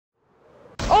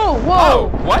Whoa,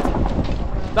 whoa! Oh, what?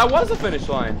 That was the finish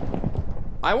line.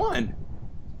 I won.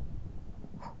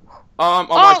 I'm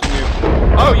watching you.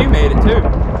 Oh, you made it too.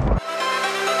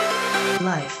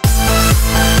 Life.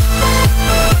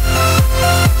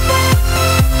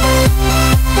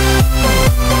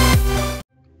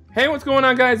 Hey, what's going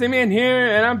on, guys? A-Man here,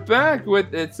 and I'm back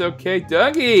with It's Okay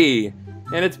Dougie.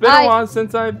 And it's been a while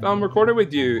since I've recorded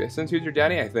with you, since Who's Your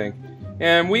Daddy, I think.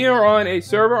 And we are on a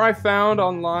server I found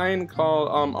online called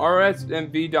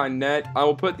rsmv.net. I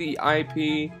will put the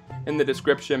IP in the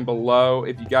description below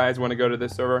if you guys want to go to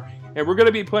this server. And we're going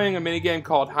to be playing a minigame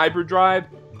called HYPERDRIVE.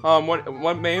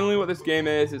 Mainly what this game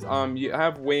is you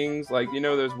have wings, like, you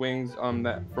know those wings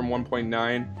that from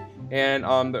 1.9,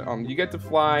 and you get to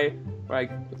fly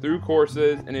like through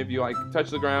courses, and if you like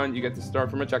touch the ground, you get to start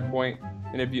from a checkpoint,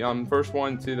 and if you first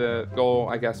one to the goal,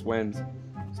 I guess, wins.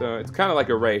 So it's kind of like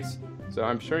a race. So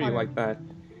I'm sure you like that.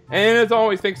 And as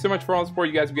always, thanks so much for all the support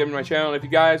you guys have given my channel. And if you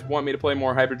guys want me to play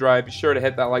more HYPERDRIVE, be sure to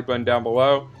hit that like button down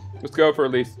below. Let's go for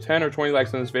at least 10 or 20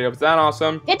 likes on this video. Is that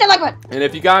awesome? Hit that like button! And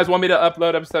if you guys want me to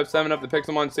upload episode 7 of the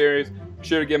Pixelmon series, be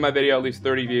sure to give my video at least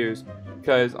 30 views.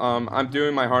 Because I'm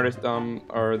doing my hardest,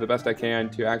 or the best I can,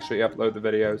 to actually upload the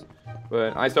videos.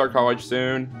 But I start college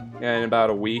soon, in about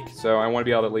a week, so I want to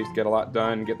be able to at least get a lot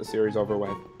done and get the series over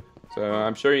with. So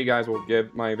I'm sure you guys will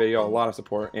give my video a lot of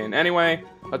support. And anyway,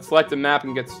 let's select a map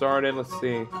and get started. Let's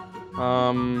see.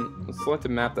 Let's select a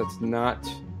map that's not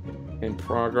in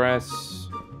progress.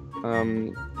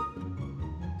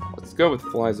 Let's go with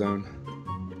Fly Zone.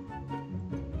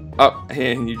 Oh,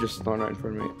 and you just spawned right in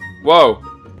front of me. Whoa!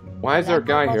 Why is there a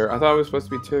guy here? I thought it was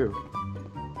supposed to be 2.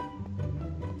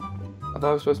 I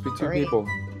thought it was supposed to be 2 people.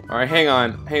 Alright, hang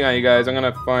on, you guys. I'm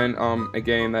gonna find a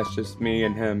game that's just me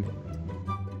and him.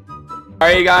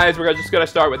 Alright, you guys, we're just gonna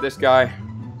start with this guy.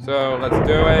 So let's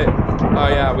do it. Oh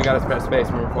yeah, we gotta spend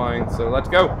space when we're flying, so let's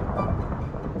go.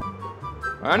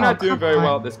 I'm not doing very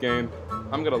well at this game.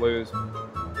 I'm gonna lose.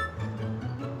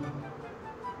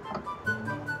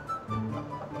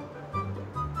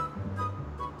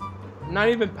 Not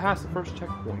even past the first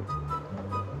checkpoint.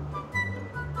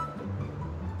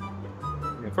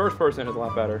 Yeah, first person is a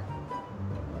lot better.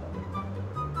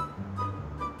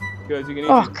 Because you can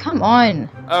Oh, come on.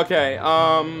 Okay,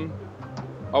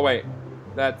 oh wait.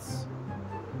 That's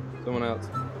someone else.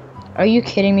 Are you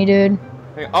kidding me, dude?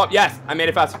 Oh, yes! I made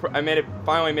it past.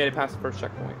 Finally made it past the first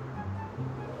checkpoint.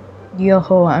 Yo,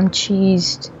 I'm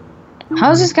cheesed. How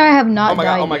does this guy have not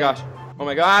died? Oh my gosh! Oh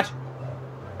my gosh!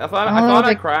 I thought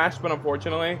I crashed, but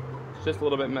unfortunately, it's just a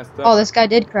little bit messed up. Oh, this guy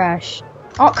did crash.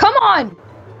 Oh, come on!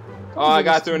 Oh, I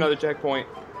got through another checkpoint.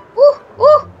 Woo,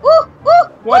 woo, woo, woo,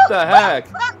 what the heck?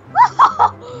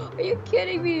 Are you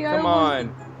kidding me? Come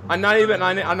on! I'm not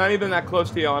even that close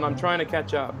to you, and I'm trying to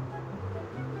catch up.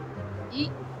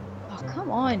 Eat. Oh, come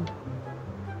on!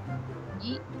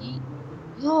 Eat.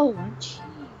 Yo, I'm cheese.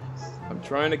 I'm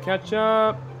trying to catch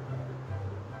up.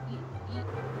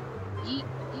 Eat.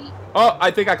 Oh,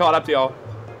 I think I caught up to y'all.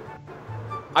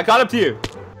 I caught up to you.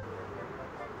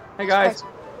 Hey guys.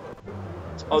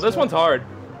 Oh, this one's hard.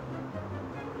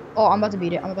 Oh, I'm about to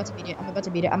beat it. I'm about to beat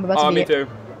it. Oh, me too.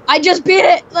 I just beat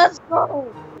it. Let's go.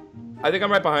 I think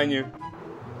I'm right behind you.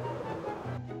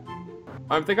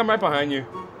 I think I'm right behind you.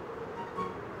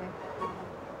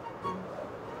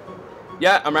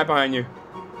 Yeah, I'm right behind you.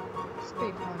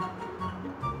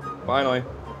 Finally.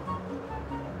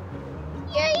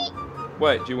 Yay!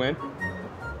 What? Did you win?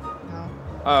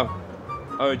 No.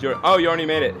 Oh, you already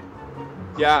made it.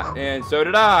 Yeah, and so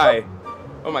did I.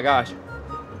 Oh my gosh.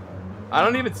 I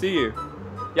don't even see you.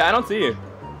 Yeah, I don't see you.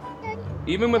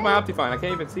 Even with my Optifine, I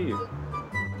can't even see you.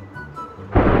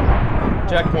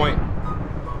 Checkpoint.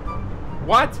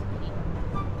 What?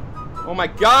 Oh my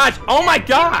gosh! Oh my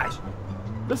gosh!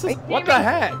 This is what the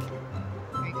heck?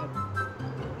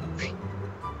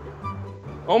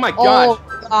 Oh my gosh! Oh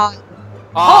god!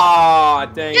 Oh,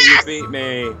 dang! Yes! You beat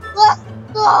me. Let's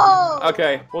go!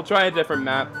 Okay, we'll try a different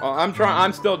map. Oh,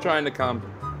 I'm still trying to come.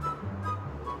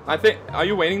 I think. Are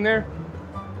you waiting there?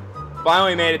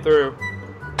 Finally made it through.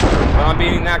 Well, I'm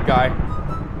beating that guy.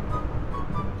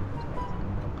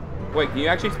 Wait, can you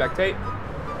actually spectate?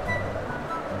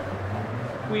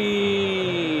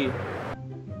 Whee!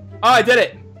 Oh, I did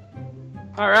it!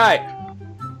 Alright.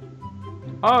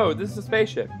 Oh, this is a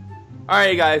spaceship.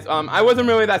 Alright, guys, I wasn't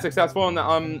really that successful in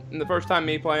the first time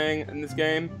me playing in this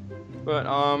game. But,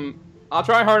 I'll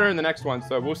try harder in the next one,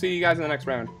 so we'll see you guys in the next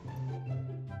round.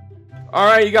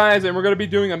 Alright, you guys, and we're going to be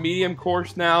doing a medium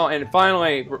course now, and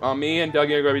finally, me and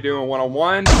Dougie are going to be doing a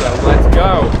one-on-one, so let's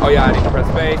go. Oh yeah, I need to press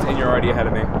space, and you're already ahead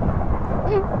of me.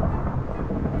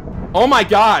 Oh my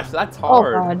gosh, that's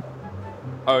hard. Oh god.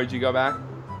 Oh, did you go back?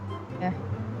 Yeah.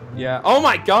 Yeah. Oh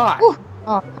my god! Ooh.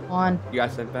 Oh, come on. You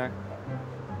got sent back?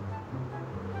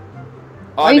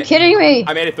 Oh, Are you kidding me?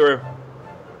 I made it through.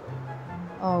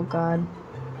 Oh god.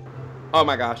 Oh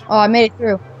my gosh. Oh, I made it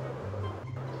through.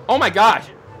 Oh my gosh!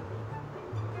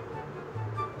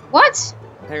 What?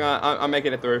 Hang on, I'm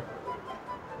making it through.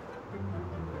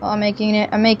 Oh, I'm making it.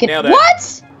 I'm making Nailed it. it.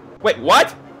 What? Wait,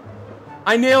 what?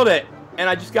 I nailed it, and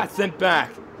I just got sent back.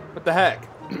 What the heck?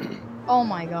 Oh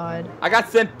my god. I got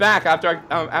sent back after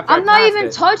I'm not even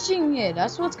touching it.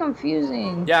 That's what's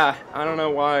confusing. Yeah, I don't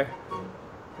know why.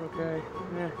 Okay.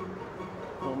 Yeah.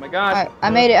 Oh my god. I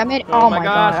made it. I made it. Oh, my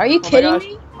god. Are you kidding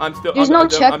me? I'm still. There's no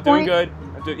checkpoint. I'm doing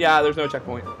good. Yeah, there's no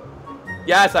checkpoint.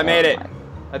 Yes, I made it.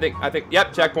 I think.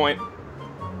 Yep, checkpoint.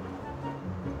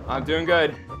 I'm doing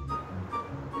good.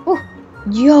 Ooh.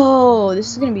 Yo,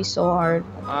 this is gonna be so hard.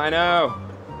 I know.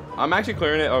 I'm actually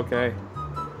clearing it. Okay.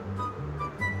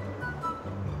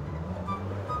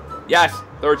 Yes,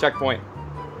 third checkpoint.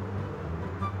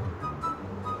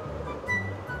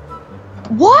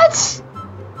 What?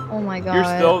 Oh my god.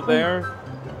 You're still there?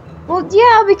 Well,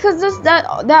 yeah, because there's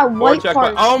that white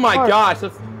part. Oh my gosh.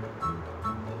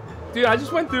 Dude, I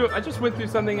just went through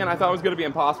something and I thought it was gonna be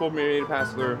impossible for me to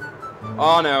pass through.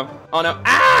 Oh no. Oh no.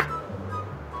 Ah!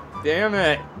 Damn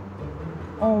it.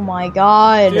 Oh my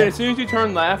god. Dude, as soon as you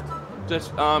turn left,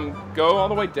 just go all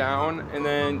the way down and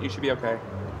then you should be okay.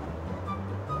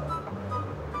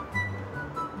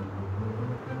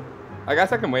 I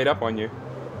guess I can wait up on you.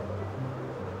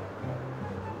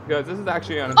 Because this is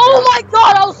actually on. Oh my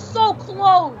god, I was so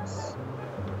close!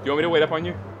 Do you want me to wait up on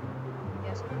you?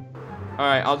 Yes.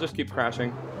 Alright, I'll just keep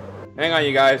crashing. Hang on,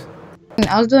 you guys.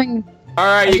 I was doing...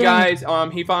 Alright, you guys.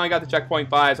 He finally got the checkpoint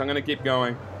 5, so I'm gonna keep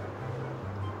going.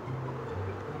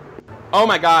 Oh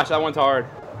my gosh, that one's hard.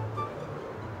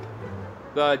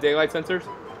 The daylight sensors.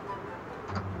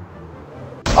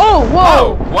 Oh,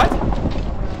 whoa! Oh, what?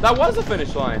 That was the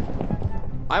finish line.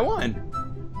 I won.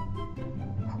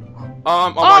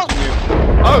 I'm watching you.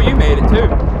 Oh, you made it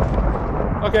too.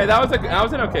 Okay, that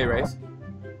was an okay race,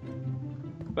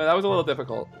 but that was a little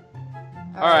difficult.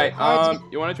 All right.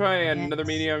 You want to try another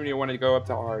medium? Or you want to go up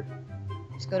to hard?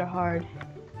 Let's go to hard.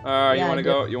 You want to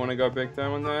go? You want to go big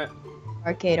time on that?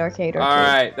 Arcade. All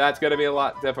right, that's gonna be a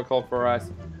lot difficult for us.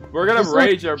 We're gonna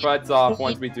rage our butts off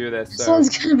once we do this. This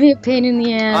one's gonna be a pain in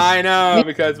the ass. I know,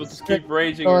 because we'll just keep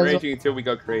raging and raging until we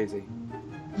go crazy.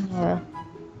 Yeah.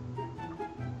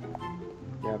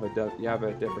 You have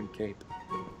a different cape.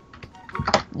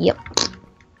 Yep.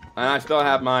 And I still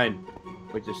have mine,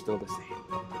 which is still the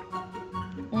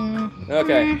same.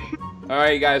 Okay.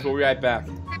 Alright, you guys, we'll be right back.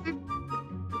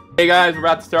 Hey guys, we're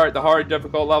about to start the hard,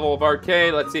 difficult level of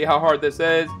arcade. Let's see how hard this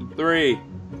is. 3,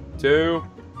 2,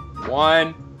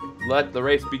 1. Let the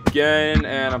race begin,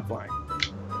 and I'm flying.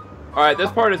 Alright,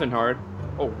 this part isn't hard.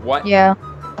 Oh, what? Yeah.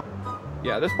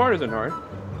 Yeah, this part isn't hard.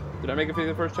 Did I make it through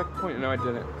the first checkpoint? No, I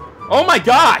didn't. Oh my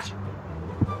gosh!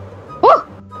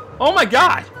 Oh my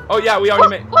gosh! Oh yeah, we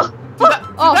already made. Dude,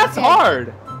 that's okay.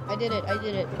 Hard. I did it.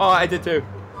 Oh, I did too.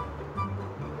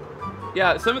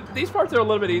 Yeah, some of these parts are a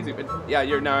little bit easy, but yeah,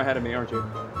 you're now ahead of me, aren't you?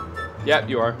 Yep,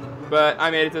 you are. But I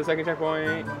made it to the second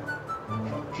checkpoint.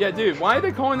 Yeah, dude, why are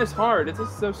they calling this hard? It's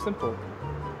just so simple.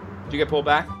 Did you get pulled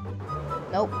back?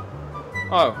 Nope.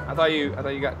 Oh, I thought you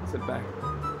got sent back.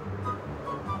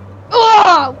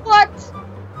 Oh, what?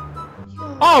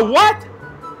 Oh, what?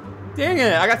 Dang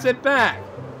it, I got sent back.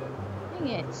 Dang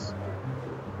it.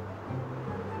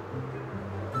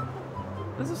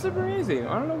 This is super easy.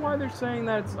 I don't know why they're saying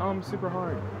that it's super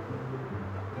hard.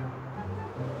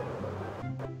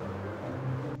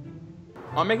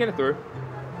 I'm making it through.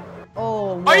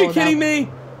 Oh, whoa, are you kidding me?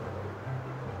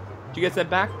 Did you get sent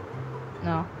back?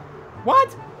 No.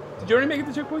 What? Did you already make it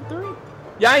to checkpoint 3?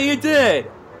 Yeah, you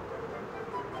did.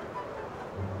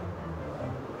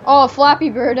 Oh,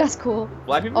 Flappy Bird, that's cool.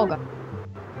 Flappy Bird? Oh god.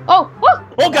 Oh!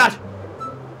 Oh gosh!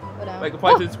 Go down. Like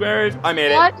apply to the squares. I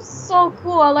made it. That's so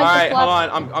cool. I like the Flappy. Alright,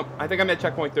 hold on. I think I'm at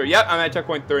checkpoint 3. Yep, I'm at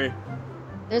checkpoint 3.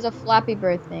 There's a Flappy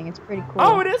Bird thing. It's pretty cool.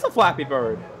 Oh, it is a Flappy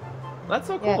Bird. That's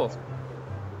so cool. Yeah.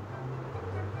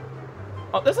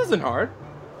 Oh, this isn't hard.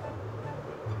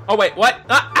 Oh wait, what?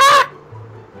 Ah!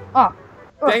 Oh.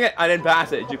 Dang it! I didn't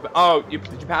pass it. Did you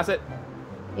pass it?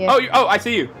 Yeah. Oh, I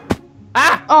see you.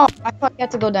 Ah! Oh, I thought you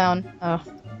had to go down. Oh.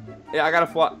 Yeah, I gotta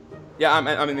fly. Yeah,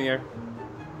 I'm in the air.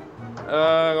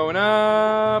 Going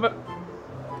up,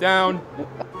 down,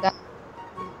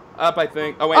 up. I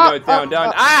think. Oh wait, no, it's down.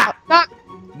 Ah!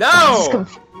 No!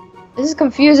 This is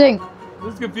confusing.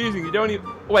 This is confusing. You don't even.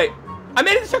 Wait, I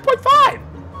made it to checkpoint 5.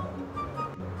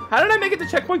 How did I make it to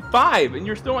checkpoint 5 and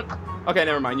you're still on? Okay,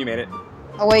 never mind. You made it.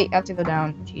 Oh wait, I have to go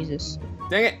down. Jesus.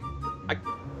 Dang it!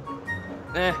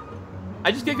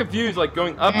 I just get confused, like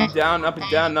going up and down, up and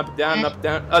down, and up and down, and up and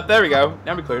down. Oh, there we go.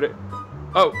 Now we cleared it.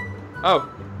 Oh,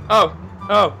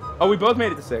 we both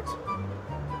made it to 6.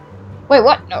 Wait,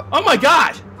 what? No. Oh my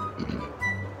gosh!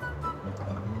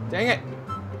 Dang it.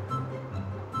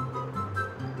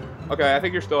 Okay, I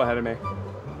think you're still ahead of me.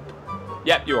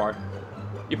 Yep, you are.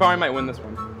 You probably might win this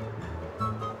one.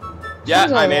 Yeah,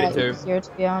 I made it too. Easier,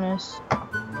 to be honest.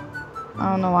 I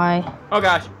don't know why. Oh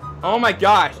gosh. Oh my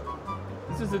gosh.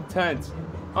 This is intense.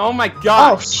 Oh my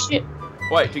gosh. Oh shit.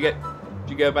 What, did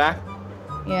you go back?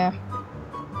 Yeah.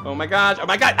 Oh my gosh. Oh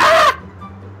my god. Ah!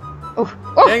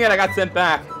 Oh. Dang it, I got sent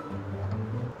back.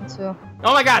 Me too.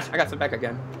 Oh my gosh, I got sent back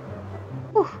again.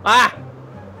 Ah!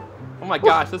 Oh my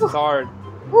gosh, this is hard.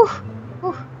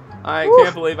 I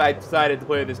can't believe I decided to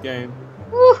play this game.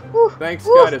 Thanks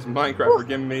God it's Minecraft for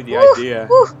giving me the idea.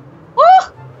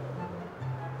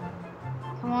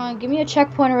 Come on, give me a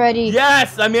checkpoint already.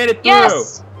 Yes, I made it through.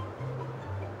 Yes.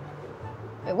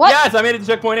 Wait, what? Yes, I made it to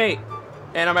checkpoint 8.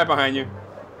 And I'm right behind you.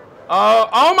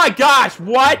 Oh my gosh,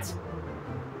 what?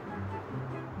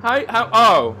 How,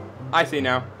 oh, I see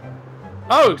now.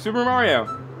 Oh, Super Mario.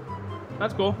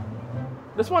 That's cool.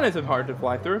 This one isn't hard to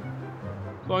fly through.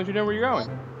 As long as you know where you're going.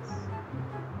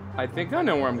 I think I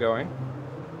know where I'm going.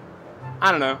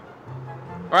 I don't know.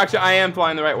 Or actually, I am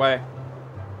flying the right way.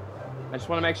 I just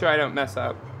want to make sure I don't mess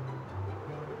up.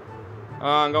 Oh,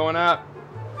 I'm going up.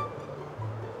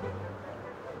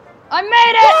 I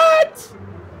made it! What?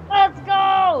 Let's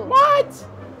go! What?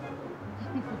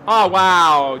 Oh,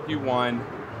 wow. You won.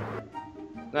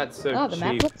 That's so Oh, the cheap.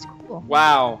 map looks cool.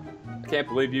 Wow. I can't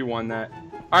believe you won that.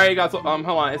 Alright, guys, hold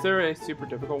on. Is there a super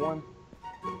difficult one?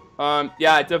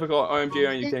 Yeah, difficult. OMG,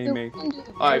 are you kidding me?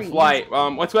 Alright, flight.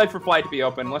 Let's wait for flight to be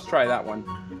open. Let's try that one.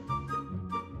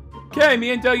 Okay,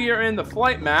 me and Dougie are in the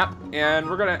flight map, and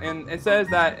we're gonna, and it says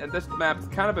that this map's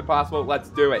kind of impossible. Let's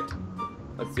do it.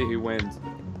 Let's see who wins.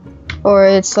 Or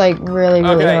it's like really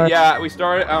hard. Okay, yeah, we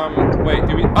started, wait,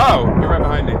 do we, oh, you're right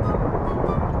behind me.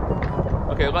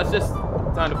 Okay, let's just,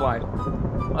 time to fly.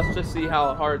 Let's just see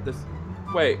how hard this,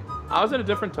 wait, I was in a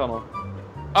different tunnel.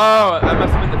 Oh, that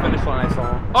must have been the finish line I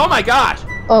saw. Oh my gosh!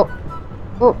 Oh.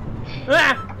 Oh.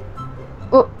 Ah!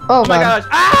 Oh my gosh!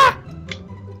 Ah!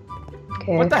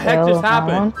 Okay, what the heck just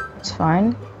happened? It's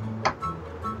fine.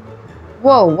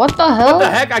 Whoa, what the hell? What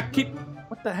the heck?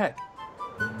 What the heck?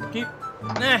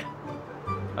 Nah.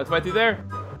 Let's fight through there.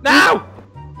 No!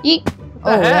 Eek.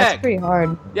 Oh, heck? that's pretty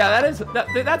hard. Yeah,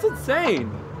 that's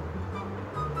insane.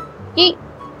 Eek.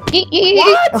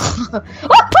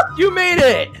 What? You made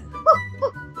it!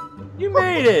 You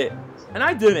made it! And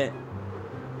I didn't.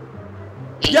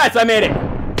 Yes, I made it!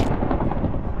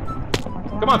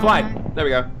 Come on, fly. There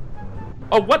we go.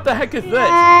 Oh, what the heck is this?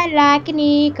 Fly like an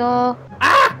eagle.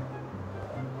 Ah!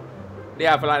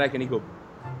 Yeah, fly like an eagle.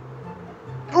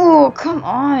 Oh, come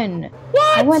on.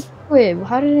 What? I went through it.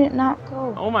 How did it not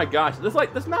go? Oh my gosh. This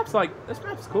map's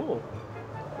cool.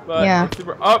 But yeah. It's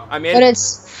super, oh, I made it. But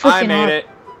it's freaking I made hard. it.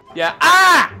 Yeah.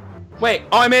 Ah! Wait.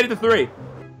 Oh, I made it to 3.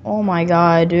 Oh my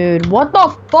god, dude. What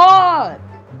the fuck?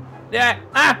 Yeah.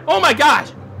 Ah! Oh my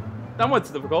gosh! That one's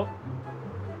difficult.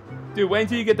 Dude, wait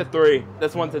until you get to 3.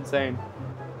 This one's insane.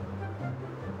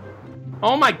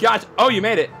 Oh my gosh! Oh, you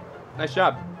made it. Nice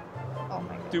job. Oh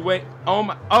my god. Dude, wait. Oh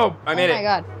my. Oh, I made it. Oh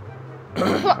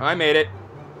my god. I made it.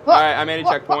 All right, I made a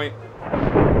checkpoint.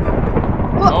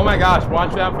 Oh my gosh!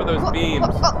 Watch out for those beams.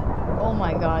 Oh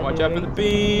my god. Watch dude. out for the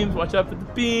beams. Watch out for the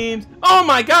beams. Oh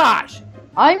my gosh!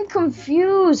 I'm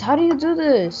confused. How do you do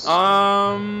this?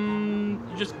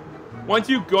 Just once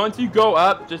you go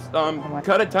up, just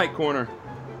cut a tight corner.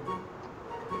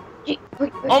 Wait.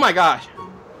 Oh my gosh!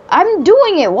 I'm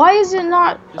doing it. Why is it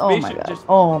not? Just Oh my god.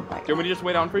 Oh my god. Do you want me to just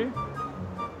wait on for you?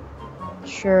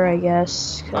 Sure, I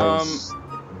guess.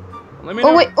 Let me know.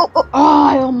 Oh wait. Oh,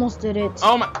 I almost did it.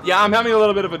 Oh my. Yeah, I'm having a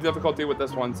little bit of a difficulty with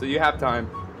this one, so you have time.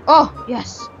 Oh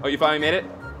yes. Oh, you finally made it?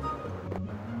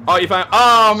 Oh, you finally.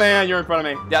 Oh man, you're in front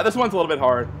of me. Yeah, this one's a little bit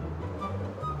hard.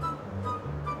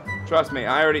 Trust me,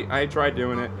 I tried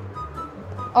doing it.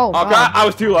 Oh. Oh god, I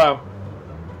was too low.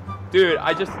 Dude,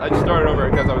 I just started over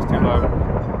because I was too low.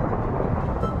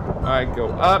 Alright, go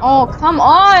up. Oh, come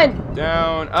on!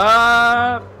 Down,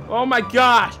 up. Oh my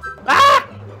gosh. Ah!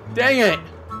 Dang it.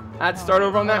 I had to start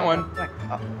over on that one.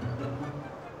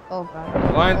 Oh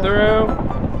god. Flying through.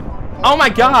 Oh my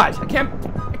gosh. I can't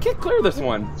clear this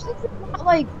one. It's not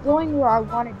like going where I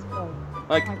want it to go.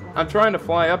 Like, I'm trying to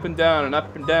fly up and down and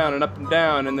up and down and up and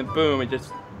down, and then boom, it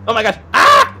just... Oh my gosh.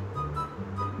 Ah!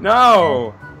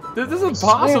 No. This is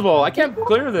impossible. I can't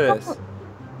clear this.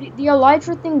 The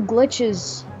elytra thing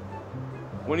glitches.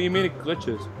 What do you mean it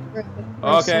glitches?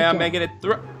 Okay, I'm making it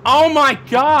through. Oh my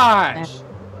gosh!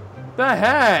 The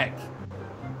heck?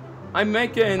 I'm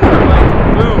making,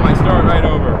 like, boom, I start right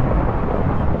over.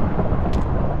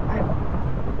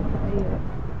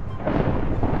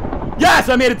 Yes,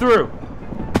 I made it through!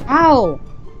 How?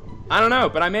 I don't know,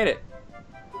 but I made it.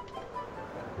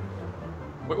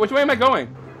 Which way am I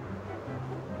going?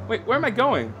 Wait, where am I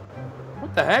going?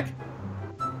 What the heck?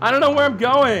 I don't know where I'm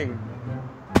going.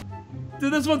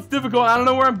 Dude, this one's difficult. I don't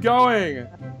know where I'm going.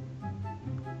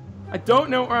 I don't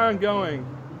know where I'm going.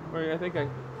 Wait, I think I...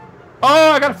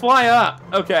 Oh, I gotta fly up.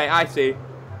 Okay, I see.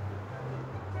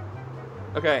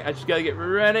 Okay, I just gotta get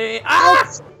ready.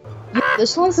 Ah!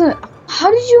 This one's a...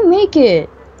 How did you make it?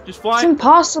 Just fly. It's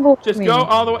impossible. Just go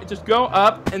all the way. Just go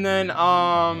up, and then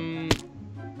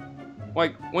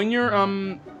like when you're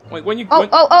like when you. Oh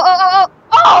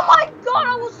my god!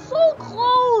 I was so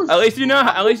close. At least you know.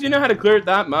 At least you know how to clear it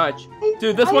that much,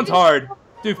 dude. This one's hard.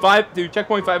 Dude,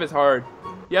 checkpoint 5 is hard.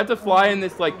 You have to fly in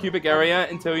this like cubic area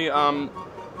until you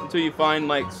find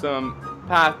like some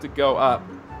path to go up.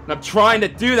 And I'm trying to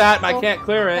do that, but I can't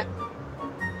clear it.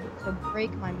 So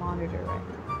break my monitor right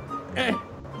now.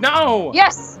 No!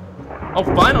 Yes! Oh,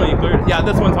 finally you cleared it. Yeah,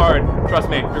 this one's hard. Trust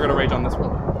me, you're gonna rage on this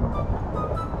one.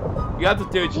 You have to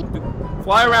do it. Just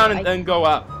fly around and then go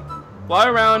up. Fly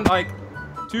around like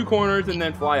 2 corners and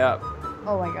then fly up.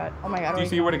 Oh my god. Oh my god. Do you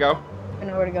see where to go? I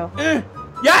know where to go.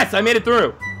 Yes, I made it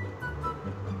through.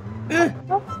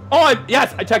 Oh,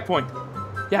 yes, a checkpoint.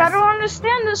 Yes. I don't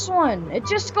understand this one. It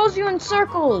just goes you in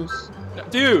circles.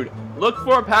 Dude, look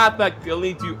for a path that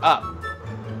leads you up.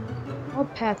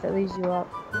 What path that leads you up?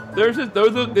 There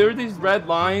are these red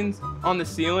lines on the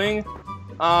ceiling.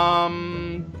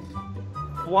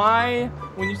 Fly.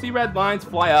 When you see red lines,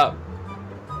 fly up.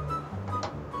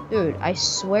 Dude, I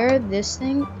swear this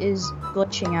thing is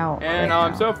glitching out. And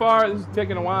right now. so far, this is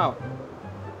taking a while.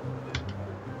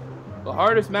 The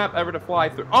hardest map ever to fly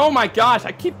through. Oh my gosh!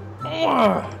 I keep.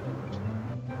 Oh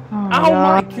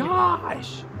my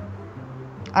gosh!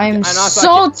 I'm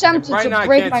so tempted right to now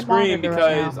break I my can't scream monitor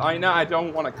because right now. I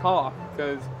don't want to cough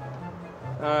because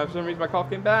for some reason my cough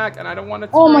came back and I don't want to.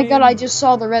 Oh my god! I just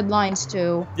saw the red lines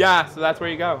too. Yeah, so that's where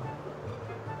you go.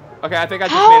 Okay, I think I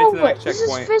just made it to the next checkpoint.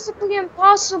 This is physically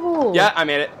impossible. Yeah, I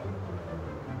made it.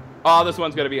 Oh, this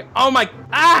one's gonna be. Oh my.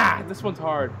 Ah, this one's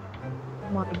hard.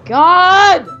 Oh my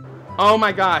god. Oh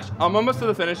my gosh, I'm almost to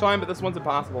the finish line, but this one's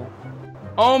impossible.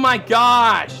 Oh my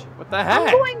gosh, what the heck?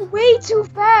 I'm going way too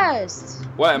fast.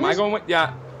 What, am I going with?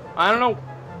 Yeah, I don't know.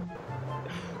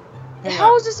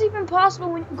 How is this even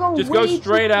possible when you go Just go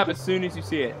straight up as soon as you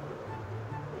see it.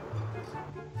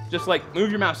 Just like move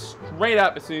your mouse straight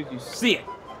up as soon as you see it.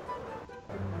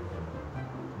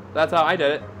 That's how I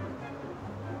did it.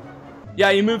 Yeah,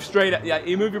 you move straight up. Yeah,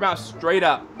 you move your mouse straight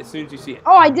up as soon as you see it.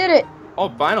 Oh, I did it. Oh,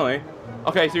 finally.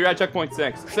 Okay, so you're at checkpoint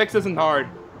 6. 6 isn't hard,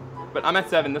 but I'm at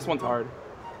 7. This one's hard.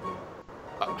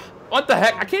 What the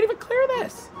heck? I can't even clear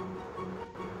this.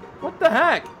 What the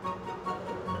heck?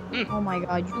 Oh my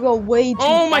god, you go way too fast.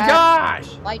 Oh my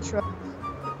gosh! Light truck.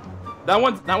 That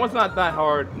one's not that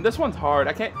hard. This one's hard.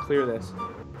 I can't clear this.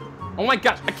 Oh my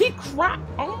gosh! I keep crap.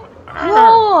 Oh my.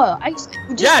 No!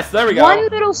 Yes, there we go. One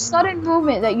little sudden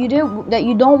movement that you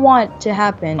don't want to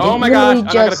happen. Oh my gosh! I'm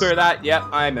not gonna clear that. Yep,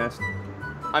 I missed.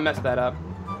 I messed that up.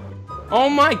 Oh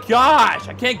my gosh!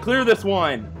 I can't clear this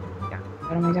one.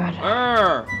 Oh my god.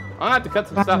 I'll have to cut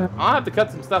some stuff. I'll have to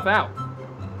cut some stuff out.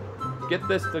 Get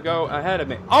this to go ahead of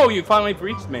me. Oh, you finally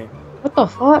reached me. What the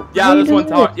fuck? Yeah, this one's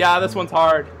hard. Yeah, this one's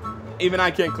hard. Even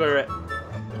I can't clear it.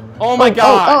 Oh my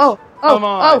gosh! Come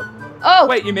on. Oh!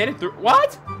 Wait, you made it through?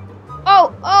 What?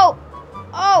 Oh!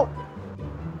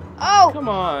 Come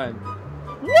on.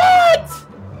 What?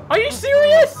 Are you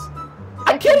serious?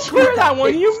 I can't clear that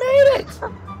one. You made it.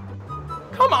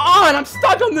 Come on, I'm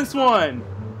stuck on this one.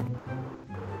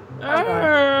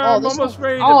 I'm almost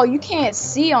ready to... Oh, you can't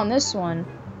see on this one.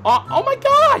 Oh my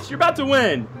gosh, you're about to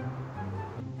win.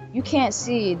 You can't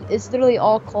see. It's literally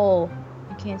all coal.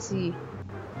 You can't see.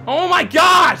 Oh my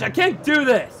gosh, I can't do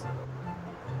this.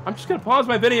 I'm just gonna pause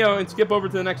my video and skip over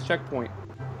to the next checkpoint.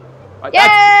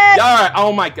 Yeah! Alright,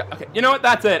 oh my god. Okay, you know what?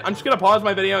 That's it. I'm just gonna pause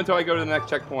my video until I go to the next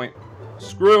checkpoint.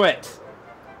 Screw it.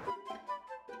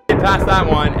 Past that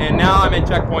one, and now I'm in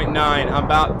checkpoint 9. I'm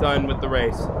about done with the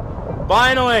race.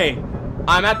 Finally,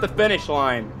 I'm at the finish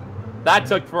line. That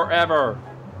took forever.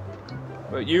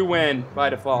 But you win by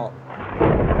default.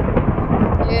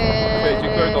 Yeah. Wait, you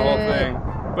cleared the whole thing.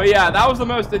 But yeah, that was the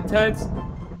most intense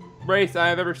race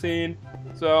I've ever seen.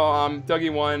 So,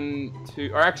 Dougie won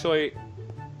 2, or actually,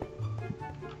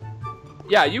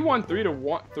 yeah, you won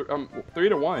 3-1.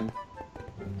 3-1.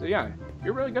 So yeah.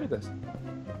 You're really good at this.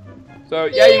 So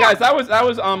yeah, you guys, that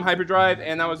was Hyperdrive,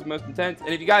 and that was the most intense. And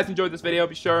if you guys enjoyed this video,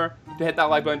 be sure to hit that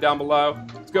like button down below.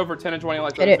 Let's go for 10 and 20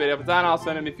 likes on this video. If it's not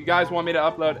awesome, and if you guys want me to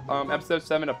upload episode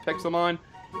 7 of Pixelmon,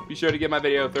 be sure to give my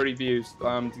video 30 views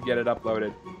to get it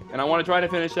uploaded. And I want to try to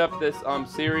finish up this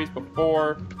series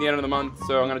before the end of the month,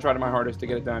 so I'm going to try my hardest to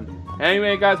get it done.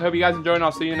 Anyway, guys, I hope you guys enjoyed, and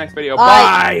I'll see you in the next video.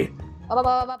 Bye!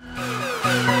 Bye.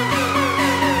 Bye.